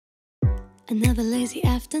Another lazy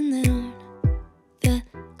afternoon. The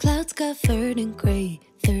clouds covered in gray.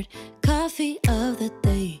 Third coffee of the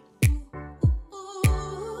day.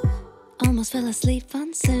 Almost fell asleep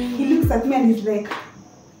on soon. He looks at me and he's like,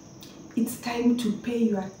 it's time to pay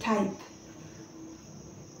your tithe.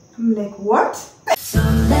 I'm like, what? So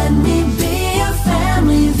let me be your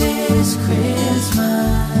family this Christmas.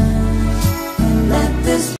 Let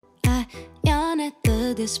this. I yawn at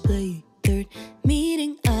the display. Third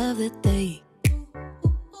meeting of the day.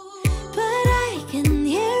 But I can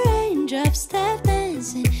hear raindrops tap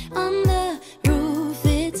dancing on the roof.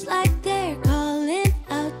 It's like they're calling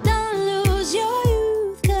out, don't lose your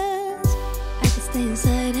youth. Cause I can stay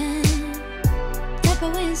inside and tap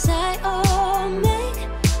away inside. Oh, make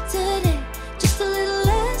today just a little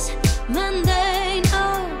less mundane.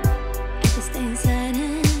 Oh, I can stay inside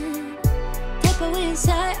and tap away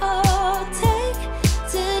inside. Oh, take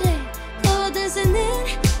today, oh, dancing in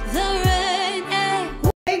the rain.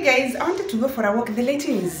 Yeah. Hey guys, I wanted to go for a walk. The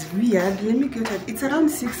lighting is weird. Let me get it. It's around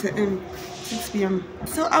 6 p.m.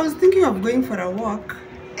 So I was thinking of going for a walk.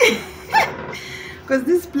 Because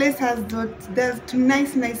this place there's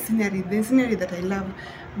nice scenery. The scenery that I love.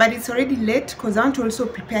 But it's already late because I want to also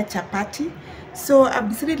prepare chapati. So I've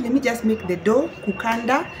decided, let me just make the dough,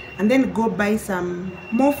 kukanda, and then go buy some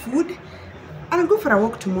more food. And I'll go for a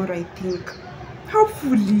walk tomorrow, I think.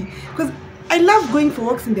 Hopefully. Because I love going for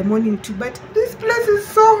walks in the morning too, but this place is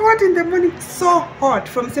so hot in the morning, so hot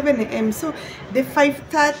from 7 a.m. So the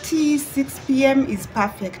 5:30, 6 p.m. is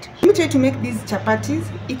perfect. Let me try to make these chapatis.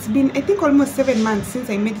 It's been, I think, almost 7 months since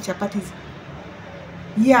I made chapatis.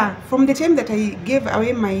 Yeah, from the time that I gave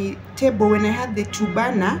away my table, when I had the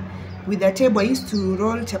tubana with the table, I used to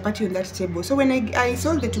roll chapati on that table. So when I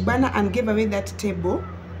sold the tubana and gave away that table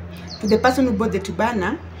to the person who bought the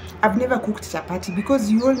tubana, I've never cooked chapati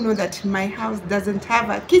because you all know that my house doesn't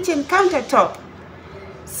have a kitchen countertop.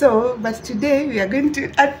 So, but today we are going to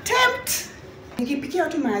attempt. Nikipikia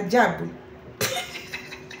watu maajabu.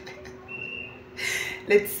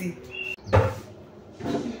 Let's see.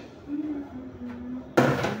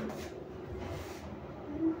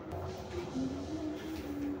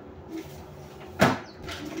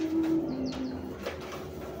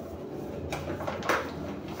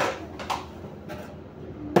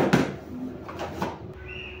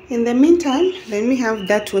 In the meantime, let me have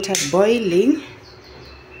that water boiling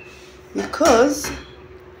because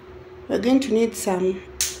we're going to need some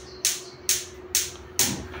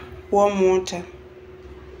warm water.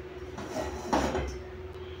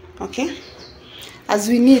 Okay, as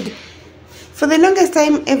we need. For the longest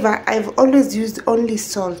time ever, I've always used only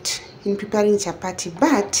salt in preparing chapati,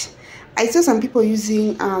 but I saw some people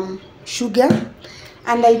using sugar.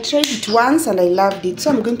 And I tried it once and I loved it. So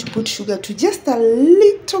I'm going to put sugar to just a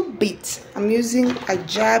little bit. I'm using a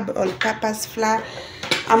jab all-purpose flour.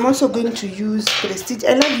 I'm also going to use Prestige.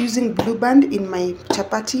 I love using Blue Band in my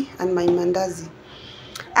chapati and my mandazi.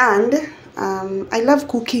 And I love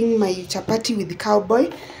cooking my chapati with cowboy.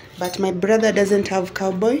 But my brother doesn't have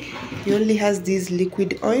cowboy. He only has this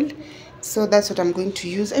liquid oil. So that's what I'm going to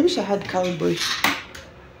use. I wish I had cowboy.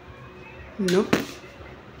 Nope.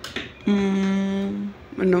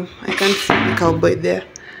 No, I can't see the cowboy there.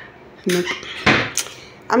 Nope.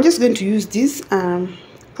 I'm just going to use this.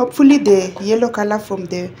 Hopefully the yellow color from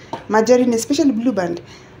the margarine, especially Blue Band,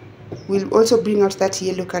 will also bring out that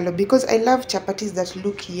yellow color because I love chapatis that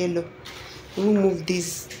look yellow. Let me move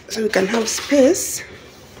this so we can have space.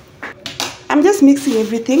 I'm just mixing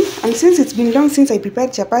everything, and since it's been long since I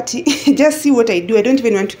prepared chapati, just see what I do. I don't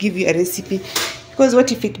even want to give you a recipe because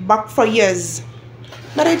what if it backfires?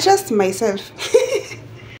 But I trust myself.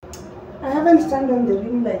 I haven't turned on the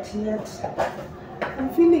ring light yet. I'm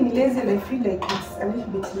feeling lazy and I feel like it's a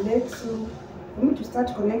little bit late, so I need to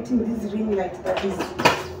start connecting this ring light that is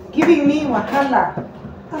giving me wahala.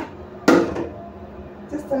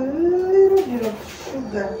 Just a little bit of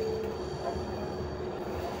sugar.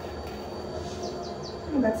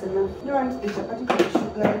 And that's enough. You want the chapati with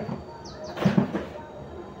sugar.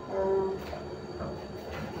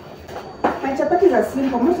 My chapatis are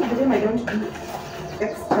simple. Most of the time I don't do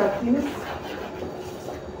extra things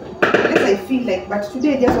unless I feel like, but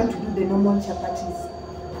today I just want to do the normal chapatis.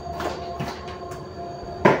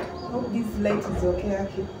 Hope this light is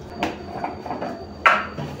okay.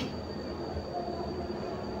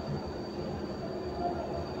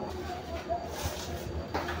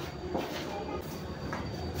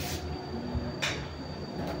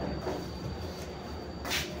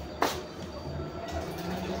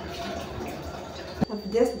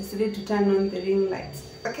 I've just decided to turn on the ring lights.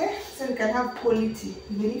 Okay, so we can have quality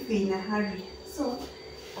even if we're in a hurry. So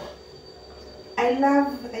I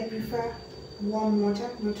prefer warm water,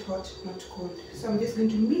 not hot, not cold. So I'm just going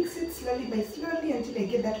to mix it slowly by slowly until I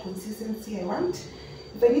get that consistency I want.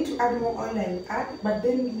 If I need to add more oil, I'll add, but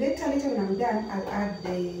then later when I'm done, I'll add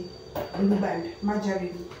the blue band,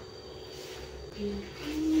 margarine.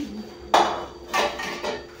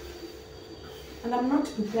 And I'm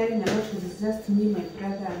not preparing a lot because it's just me, my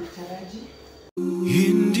brother, and Taraji.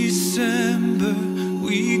 In December,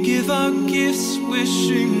 we give our gifts,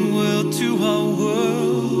 wishing well to our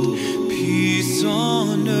world. Peace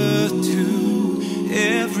on earth to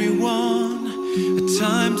everyone. A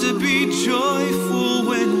time to be joyful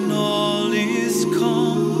when all is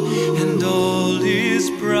calm and all is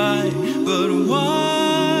bright. But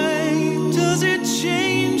why does it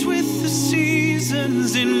change with the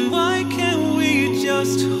seasons? And why can't we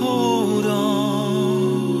just hold on?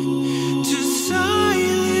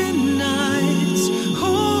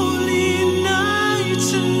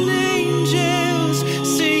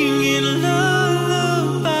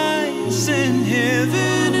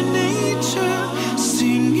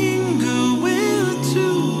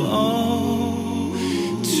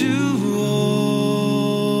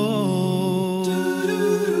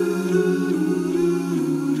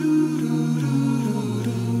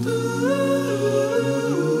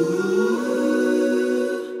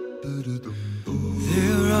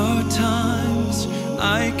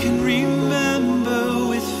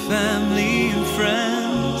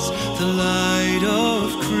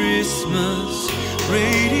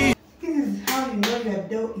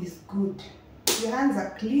 Is good. Your hands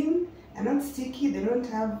are clean and not sticky. They don't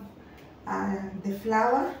have the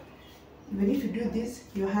flour. Even if you do this,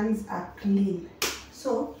 your hands are clean.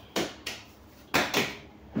 So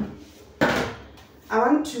I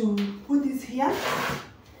want to put this here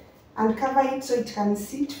and cover it so it can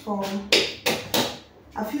sit for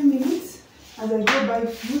a few minutes as I go buy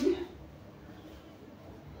food.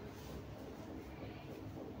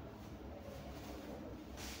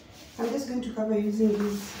 I'm just going to cover using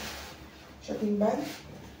this shopping bag.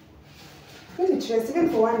 I'm going to try even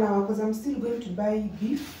for 1 hour because I'm still going to buy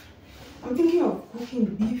beef. I'm thinking of cooking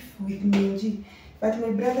beef with minji, but my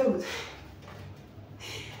brother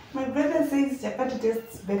says chapati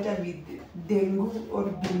tastes better with dengu or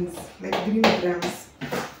beans, like green grams.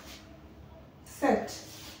 Set. So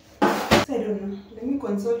I don't know. Let me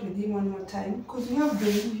consult with him one more time because we have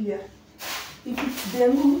dengu here. If it's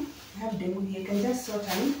dengu, I have dengu here. I can just sort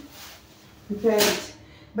and prepare it.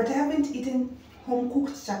 But I haven't eaten home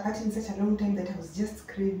cooked chapati in such a long time that I was just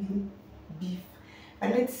craving beef.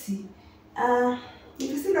 But let's see. If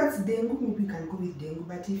you see that's dengu, maybe we can go with dengu.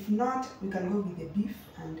 But if not, we can go with the beef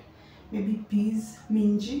and maybe peas,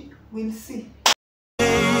 minji. We'll see.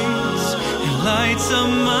 It lights up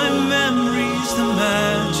my memories, the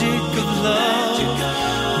magic of love.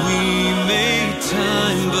 We made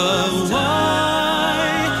time, but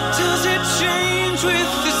why does it change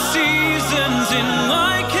with the seasons? And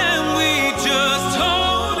why can't we just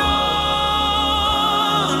hold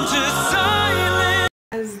on to silence?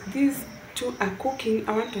 As these two are cooking,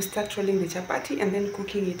 I want to start rolling the chapati and then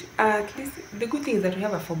cooking it. At least the good thing is that we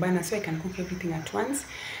have a 4-burner, so I can cook everything at once.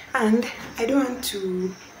 And I don't want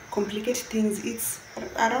to complicate things. It's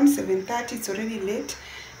around 7:30, it's already late.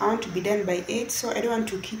 I want to be done by 8, so I don't want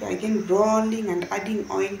to keep again rolling and adding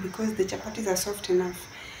oil because the chapatis are soft enough.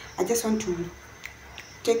 I just want to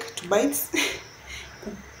take 2 bites.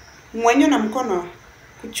 Mwenyo na mkono,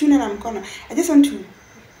 kuchuna na mkono. I just want to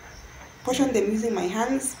portion them using my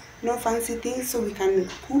hands, no fancy things, so we can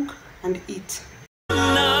cook and eat.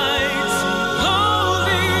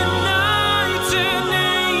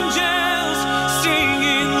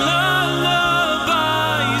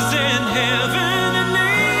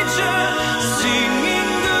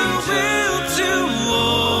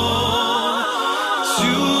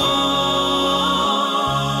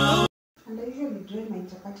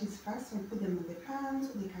 First, I'll put them in the pan so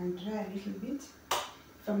they can dry a little bit.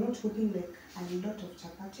 If I'm not cooking like a lot of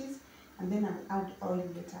chapatis, and then I'll add oil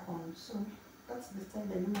later on. So that's the style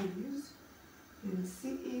I normally use. You will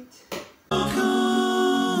see it.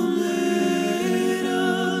 Come, let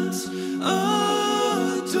us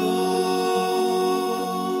adore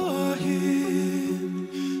Him.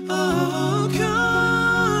 Oh,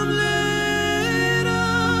 come, let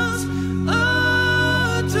us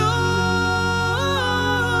adore.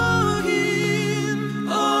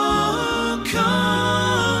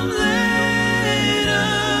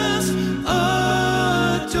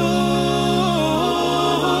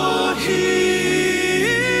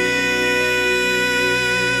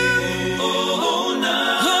 Oh,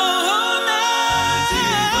 now.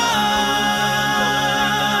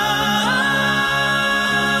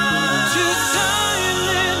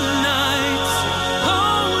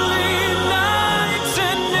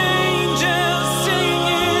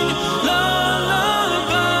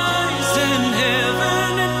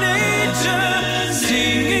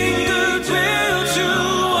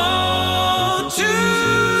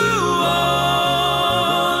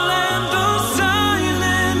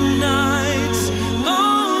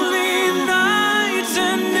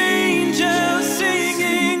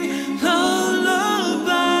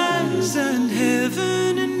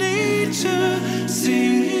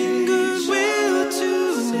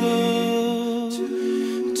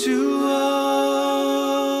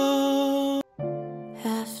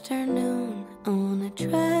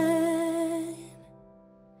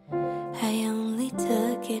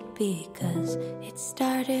 took it because it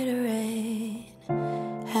started to rain.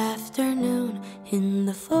 Afternoon in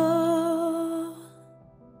the fall.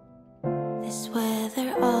 This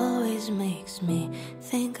weather always makes me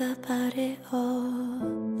think about it all.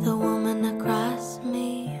 The woman across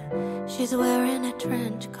me, she's wearing a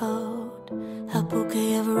trench coat, a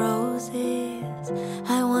bouquet of roses.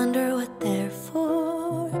 I wonder what they're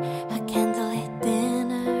for. A candlelit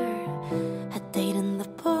dinner, a date in the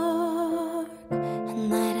park, a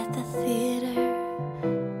night at the theater,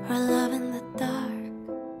 or love in the dark.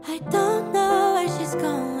 I don't know where she's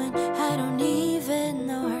going, I don't even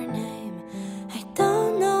know her name. I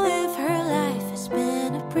don't know if her life has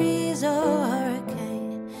been a breeze or a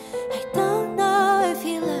hurricane. I don't know if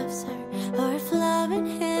he loves her or if loving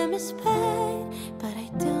him is pain. But I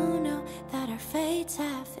do know that our fates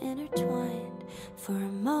have intertwined for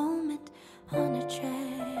a moment on a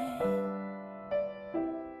train.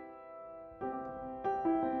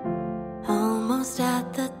 Almost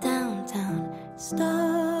at the downtown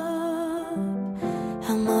stop.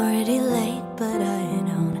 I'm already late, but I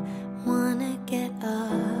don't wanna get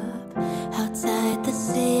up. Outside the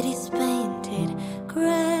city's painted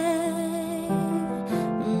gray,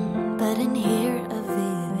 but in here a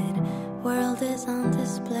vivid world is on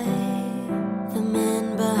display. The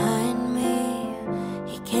man behind me,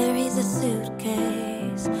 he carries a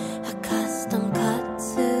suitcase, a custom cut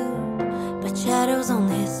suit, but shadows on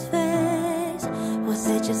his face. Was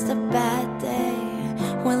it just a bad day?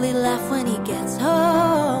 Will he laugh when he gets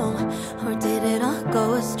home? Or did it all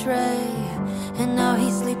go astray? And now he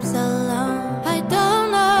sleeps alone. I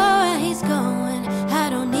don't know where he's going, I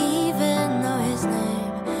don't even know his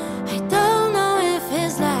name. I don't know if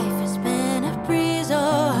his life has been a breeze or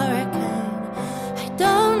a hurricane. I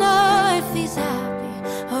don't know if he's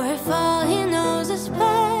happy or if all he knows is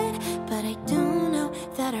pain. But I do know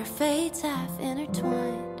that our fates have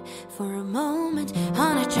intertwined for a moment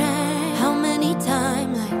on a train. How many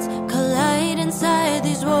timelines collide inside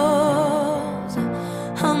these walls?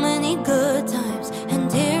 How many good times and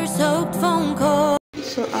tear-soaked phone calls?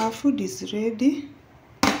 So our food is ready.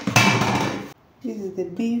 This is the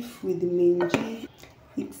beef with minji.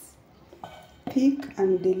 It's thick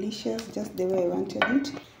and delicious, just the way I wanted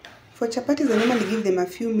it. For chapatis, I normally give them a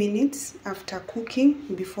few minutes after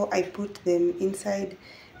cooking before I put them inside.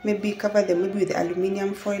 Maybe cover them maybe with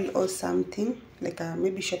aluminium foil or something, like a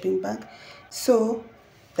maybe shopping bag, so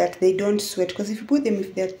that they don't sweat. Because if you put them,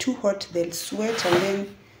 if they're too hot, they'll sweat and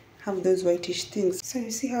then have those whitish things. So you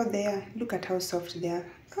see how they are. Look at how soft they are.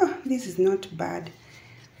 Oh, this is not bad.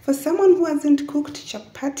 For someone who hasn't cooked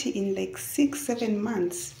chapati in like 6-7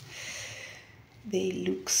 months, they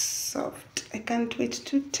look soft. I can't wait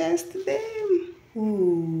to test them.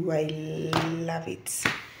 Ooh, I love it.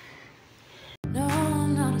 No,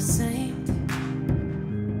 I'm not a saint.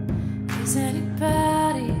 Is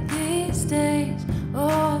anybody these days? Oh,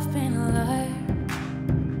 I've been a liar.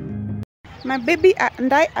 My baby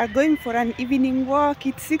and I are going for an evening walk.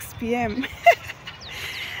 It's 6 p.m.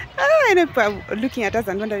 I know people are looking at us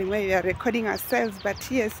and wondering why we are recording ourselves, but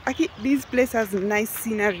yes, this place has nice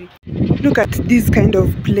scenery. Look at this kind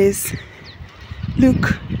of place.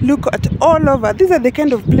 Look at all over. These are the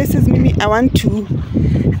kind of places maybe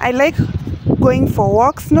I like going for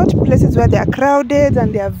walks, not places where they are crowded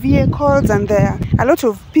and there are vehicles and there are a lot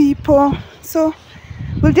of people. So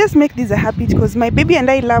we'll just make this a habit because my baby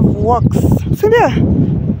and I love walks. So yeah.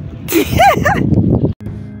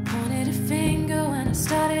 Pointed a finger when I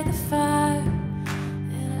started the fire,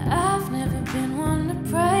 and I've never been one to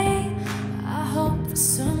pray. I hope for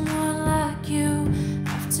someone like you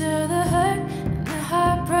after the hurt and the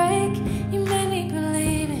heartbreak. You made me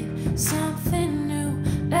believe in something new,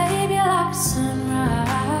 baby, like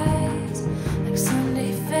sunrise, like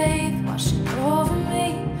Sunday faith washing over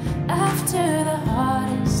me after the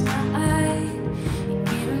hardest night. You're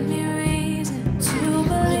giving me reason to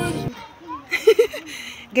believe.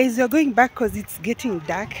 Guys, we're going back because it's getting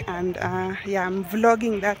dark, and yeah, I'm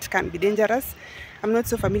vlogging. That can be dangerous. I'm not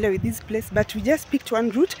so familiar with this place, but we just picked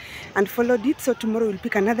one route and followed it. So tomorrow we'll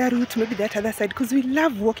pick another route, maybe that other side, because we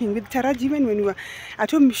love walking with Taraji. Even when we were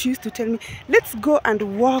at home, she used to tell me, let's go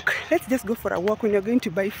and walk. Let's just go for a walk when you're going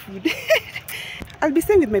to buy food. I'll be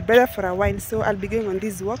staying with my brother for a while, so I'll be going on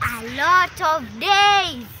these walks. A lot of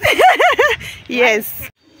days. Yes.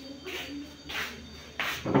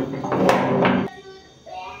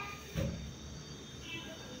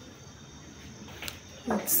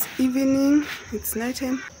 It's evening, it's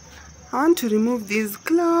nighttime. I want to remove these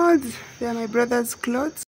clothes. They are my brother's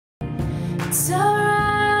clothes. It's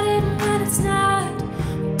alright even when it's not. We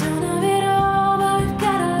don't have it all, but we've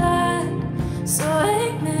got a lot. So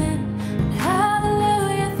amen. And how the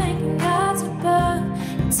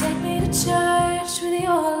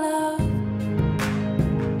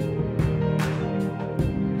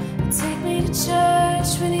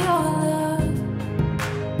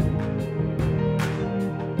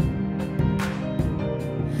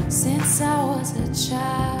Since I was a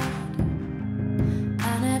child,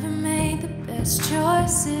 I never made the best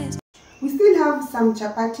choices. We still have some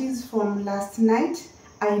chapatis from last night.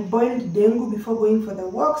 I boiled dengu before going for the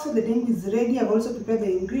walk, so the dengu is ready. I've also prepared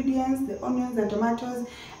the ingredients, the onions and tomatoes.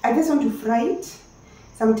 I just want to fry it.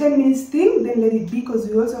 Some 10 minutes thing, then let it be, because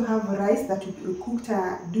we also have rice that we cooked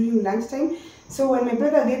during lunchtime. So when my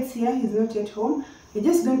brother gets here, he's not yet home. We're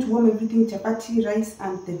just going to warm everything, chapati, rice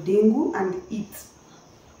and the dengu, and eat.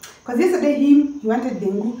 Because yesterday he wanted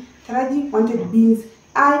dengu, Taraji wanted beans,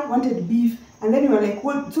 I wanted beef, and then we were like,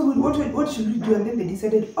 what should we do? And then they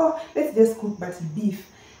decided, oh, let's just cook but beef.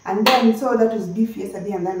 And then, so that was beef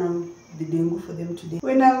yesterday, and then the dengu for them today.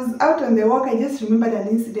 When I was out on the walk, I just remembered an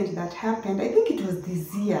incident that happened. I think it was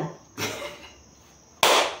this year.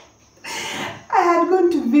 I had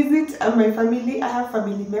gone to visit my family. I have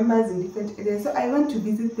family members in different areas, so I went to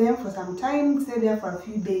visit them for some time, stay there for a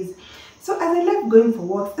few days. So as I love going for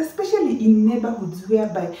walks, especially in neighborhoods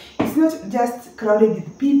whereby it's not just crowded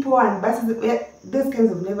with people and buses, those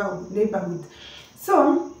kinds of neighborhoods.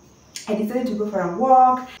 So I decided to go for a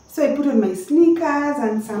walk. So I put on my sneakers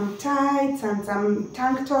and some tights and some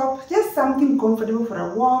tank top, just something comfortable for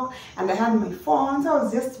a walk. And I had my phone, so I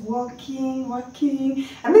was just walking.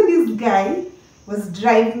 And then this guy was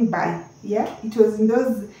driving by. Yeah, it was in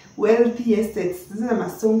those wealthy estates. This is a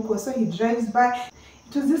Masonko, so he drives by.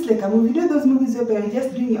 It was just like a movie. You know those movies where you're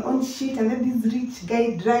just doing your own shit and then this rich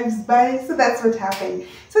guy drives by? So that's what happened.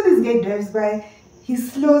 So this guy drives by, he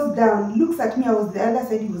slows down, looks at me. I was the other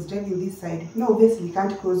side, he was driving this side. No, obviously he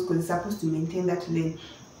can't cross because he's supposed to maintain that lane.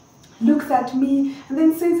 Looks at me and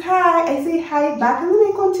then says hi. I say hi back, and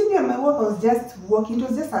then I continue on my walk. I was just walking. It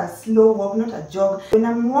was just a slow walk, not a jog. When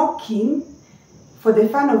I'm walking, for the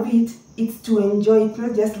fun of it, it's to enjoy it,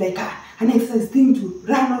 not just like an exercise thing to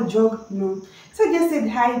run or jog. No. So I just said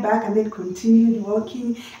hi back and then continued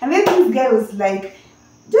walking. And then this guy was like,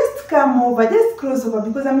 just come over, just cross over,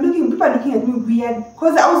 because people are looking at me weird.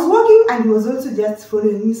 Because I was walking and he was also just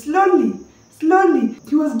following me slowly.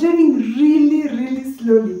 He was driving really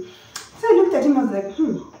slowly. So I looked at him, I was like,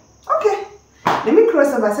 okay, let me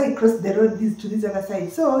cross over. So I crossed the road to this other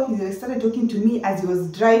side. So he started talking to me as he was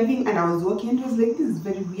driving and I was walking, and he was like, this is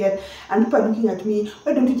very weird. And people are looking at me,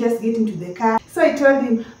 why don't you just get into the car? So I told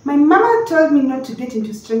him, my mama told me not to get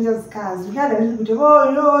into strangers' cars. We had a little bit of,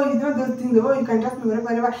 oh no, you know those things, oh you can trust me,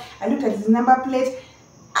 whatever. I looked at his number plate.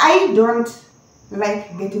 I don't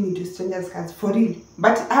like getting into strangers' cars, for real.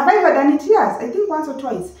 But have I ever done it? Yes, I think once or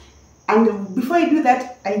twice. And before I do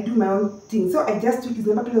that, I do my own thing. So I just took his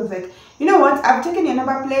number plate. I was like, you know what? I've taken your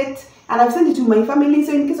number plate and I've sent it to my family.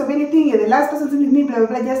 So in case of anything, you're the last person sending me, blah, blah,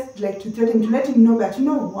 blah. Just like to threaten, to let him know that, you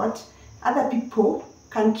know what? Other people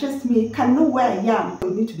can trust me, can know where I am. I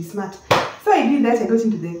need to be smart. So I did that. I got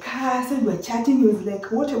into the car. So we were chatting. He was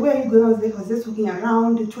like, where are you going? I was just walking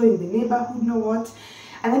around, touring the neighborhood, you know what?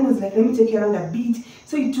 And then he was like, let me take you around a bit.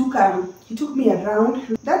 So he took me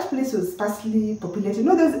around. That place was sparsely populated. You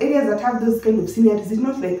know those areas that have those kind of sceneries? It's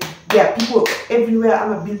not like there are people everywhere,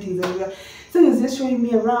 other buildings everywhere. So he was just showing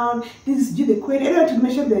me around. This is the quarry. I don't want to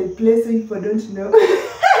mention the place so people don't know.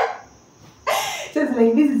 So it's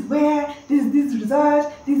like, this is where, this is this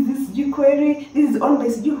resort, this is this quarry, this is owned by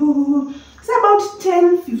Suju. So about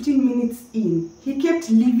 10-15 minutes in, he kept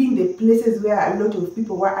leaving the places where a lot of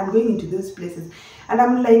people were and going into those places. And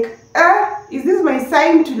I'm like, is this my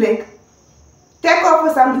sign to like take off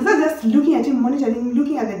or something? So just looking at him, monitoring him,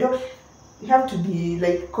 looking at the door. You have to be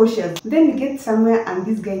like cautious. Then we get somewhere and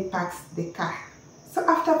this guy parks the car. So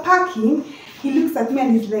after parking, he looks at me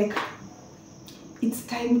and he's like, it's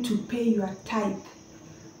time to pay your tithe.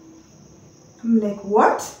 I'm like,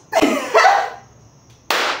 what?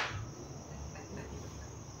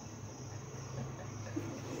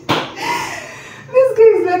 This guy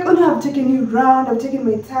is like, oh no, I've taken you around, I've taken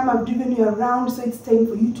my time, I've driven you around, so it's time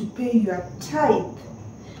for you to pay your tithe.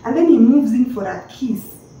 And then he moves in for a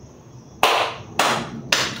kiss.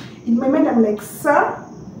 In my mind, I'm like, sir,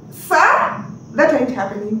 that ain't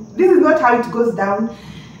happening. This is not how it goes down.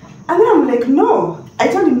 And then I'm like, no. I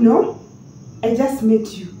told him, no, I just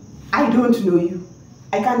met you. I don't know you.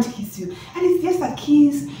 I can't kiss you. And it's just a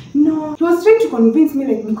kiss. No. He was trying to convince me,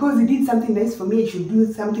 like, because he did something nice for me, I should do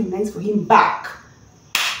something nice for him back.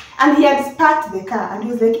 And he had parked the car and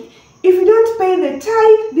he was like, if you don't pay the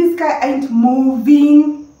tithe, this guy ain't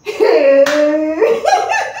moving. I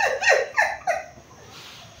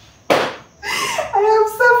have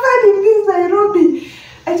suffered in this Nairobi.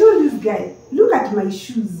 I told this guy, look at my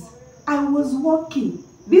shoes. I was walking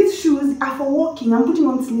these shoes are for walking. I'm putting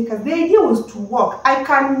on sneakers. The idea was to walk. I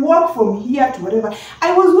can walk from here to wherever.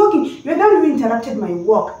 I was walking. You're the one who interrupted my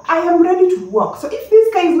walk. I am ready to walk. So if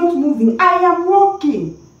this guy is not moving, I am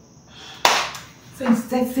walking. So he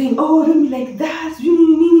started saying, oh, don't be like that.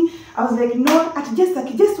 I was like, no, at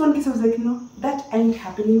just one case, I was like, no, that ain't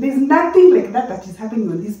happening. There's nothing like that is happening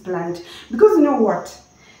on this planet. Because you know what?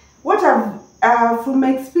 What I've, from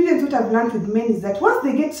my experience, what I've learned with men is that once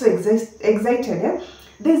they get so excited,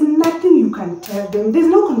 there's nothing you can tell them. There's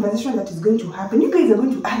no conversation that is going to happen. You guys are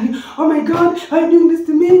going to argue, oh my God, why are you doing this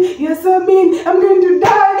to me? You're so mean. I'm going to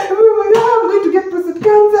die. Oh my God, I'm going to get prostate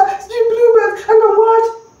cancer. Stream bloopers. And then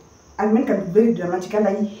what? And men can be very dramatic, and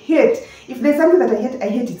I hate, if there's something that I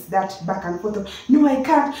hate it's that back and forth of, no, I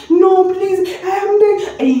can't, no, please, I am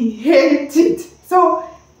dead. I hate it. So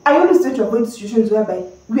I always try to avoid situations whereby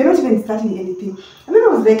we are not even starting anything. And then I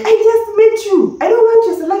was like, I just met you. I don't want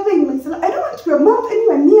your saliva in my saliva. I don't want your mouth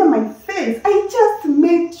anywhere near my face. I just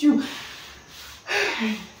met you.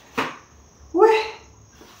 Where?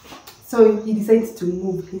 So he decides to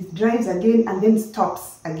move. He drives again and then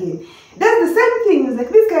stops again. That's the same thing. It's like,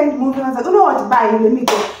 this guy ain't moving. I was like, oh no, what, bye, let me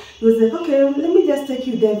go. He was like, okay, let me just take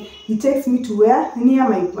you. Then he takes me to where? Near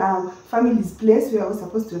my family's place where I was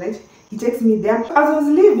supposed to ride. He takes me there. As I was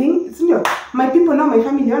leaving, it's, you know, my people now, my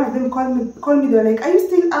family, one of them called me. They're like, are you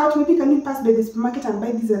still out? Maybe can you pass by the supermarket and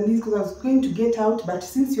buy this and this? Because I was going to get out, but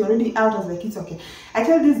since you're already out, I was like, it's okay. I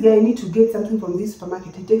tell this guy I need to get something from this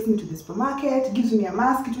supermarket. He takes me to the supermarket, gives me a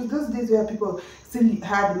mask. It was those days where people still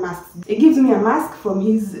had masks. He gives me a mask from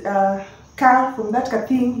his car, from that car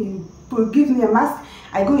thing. He gives me a mask.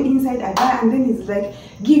 I go inside, I buy, and then he's like,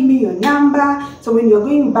 give me your number. So when you're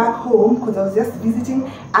going back home, because I was just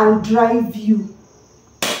visiting, I'll drive you.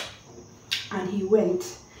 And he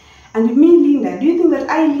went. And me, Linda, do you think that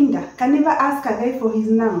I, Linda, can never ask a guy for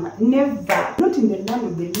his number? Never. Not in the land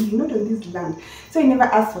of the living, not on this land. So I never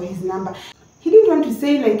asked for his number. He didn't want to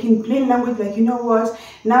say, like, in plain language, like, you know what,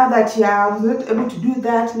 now that I was not able to do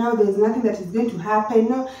that, now there's nothing that is going to happen.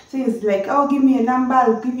 No. So he's like, oh, give me a number,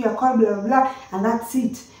 I'll give you a call, blah, blah, blah, and that's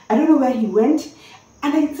it. I don't know where he went.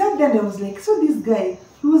 And I sat there and I was like, so this guy,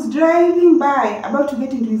 he was driving by, about to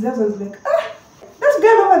get into his house. I was like, ah, that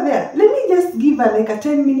girl over there, let me just give her like a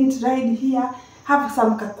 10-minute ride here, have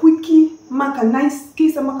some quickie, make a nice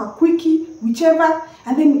kiss, make a quickie, whichever,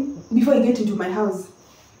 and then before I get into my house.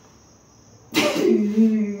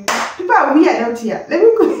 People are weird out here. Let me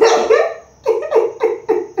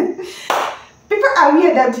people are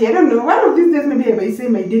weird out here. I don't know. One of these days maybe I might say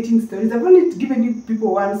my dating stories. I've only given you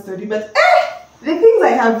people one story, but the things I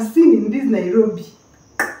have seen in this Nairobi.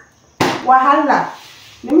 Wahala.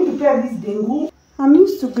 Let me prepare this dengu. I'm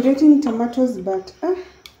used to grating tomatoes, but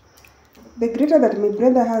the grater that my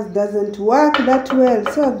brother has doesn't work that well,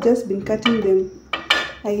 so I've just been cutting them.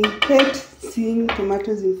 I hate seeing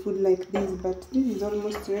tomatoes in food like this, but this is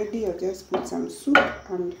almost ready. I'll just put some soup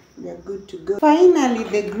and we are good to go. Finally,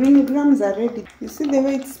 the green grams are ready. You see the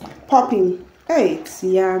way it's popping? Hey, it's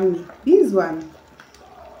yummy. This one,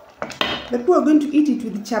 the people are going to eat it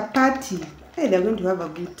with chapati. Hey, they're going to have a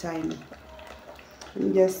good time. Let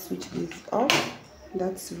me just switch this off.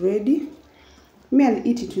 That's ready. Me, I'll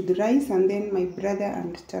eat it with rice, and then my brother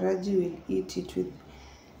and Taraji will eat it with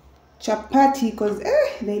chapati, because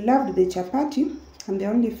they loved the chapati, and there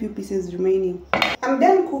are only a few pieces remaining. I'm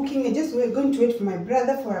done cooking. We're going to wait for my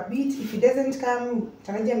brother for a bit. If he doesn't come,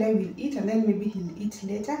 Taraji and I will eat, and then maybe he'll eat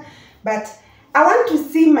later. But I want to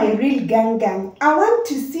see my real gang. I want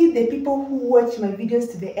to see the people who watch my videos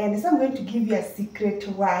to the end. So I'm going to give you a secret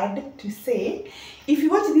word to say. If you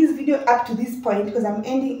watch this video up to this point, because I'm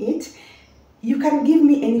ending it, you can give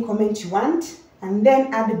me any comment you want, and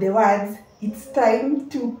then add the words, it's time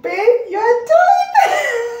to pay your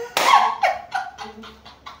tithe.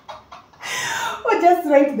 Or just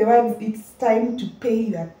write the words, it's time to pay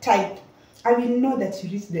your tithe. I will know that you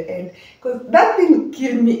reached the end, because that thing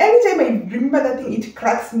killed me. Anytime I remember that thing, it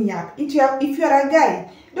cracks me up. If you are a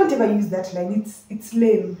guy, don't ever use that line. It's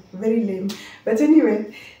lame, very lame. But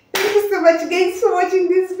anyway, thank you so much guys for watching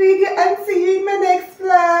this video.